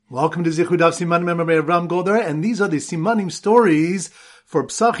Welcome to Zichud Daf Simanim. I'm Ram Golder, and these are the Simanim stories for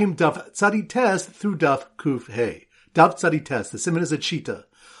Pesachim Daf Tzadi Tes through Daf Kuf Hey. Daf Tzadi Tes, the Siman is a cheetah.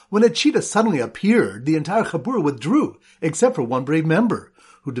 When a cheetah suddenly appeared, the entire Chabur withdrew, except for one brave member,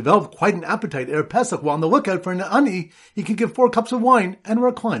 who developed quite an appetite ere Pesach while on the lookout for an ani. He could give 4 cups of wine and a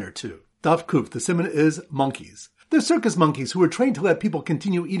recliner too. Daf Kuf, the Siman is monkeys. They're circus monkeys who were trained to let people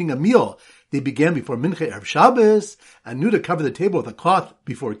continue eating a meal. They began before Mincha Erev Shabbos, and knew to cover the table with a cloth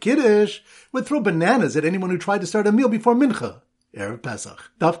before Kiddush, would throw bananas at anyone who tried to start a meal before Mincha, Erev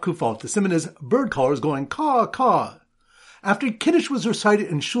Pesach. Daf Kufal, the Siman is bird callers going caw, caw. After Kiddush was recited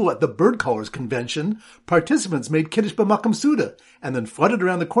in Shul at the bird callers convention, participants made Kiddush b'makam suda, and then flooded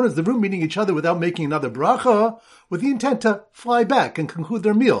around the corners of the room meeting each other without making another bracha, with the intent to fly back and conclude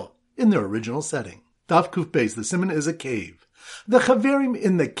their meal in their original setting. Daf Kuf Beis, the Siman is a cave. The Chaverim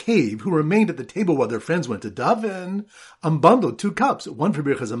in the cave, who remained at the table while their friends went to daven, unbundled 2 cups, one for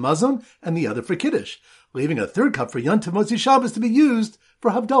Birchas Hamazon and the other for Kiddush, leaving a 3rd cup for Yontiv Motzi Shabbos to be used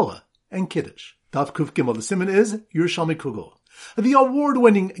for Havdalah and Kiddush. Daf Kuf Gimel, the Siman is Yerushalmi Kugel. The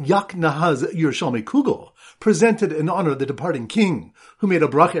award-winning Yak Nahaz Yerushalmi Kugel, presented in honor of the departing king, who made a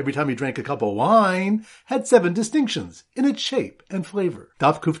bracha every time he drank a cup of wine, had 7 distinctions in its shape and flavor.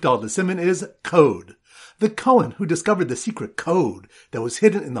 Daf Kuf Dal, the Siman is Code. The Kohen who discovered the secret code that was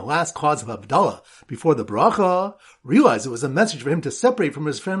hidden in the last clause of Havdalah before the bracha realized it was a message for him to separate from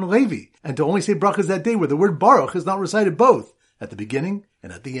his friend Levi and to only say brachas that day where the word Baruch is not recited both at the beginning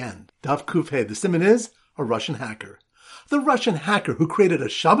and at the end. Daf Kuf He, the Siman is a Russian hacker. The Russian hacker who created a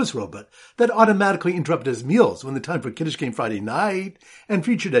Shabbos robot that automatically interrupted his meals when the time for Kiddush came Friday night and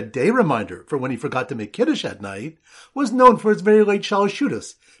featured a day reminder for when he forgot to make Kiddush at night was known for his very late Shalosh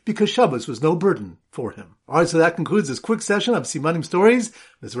Shudas because Shabbos was no burden for him. Alright, so that concludes this quick session of Simanim Stories.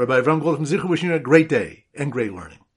 This is Rabbi Avram Gold from Zichud wishing you a great day and great learning.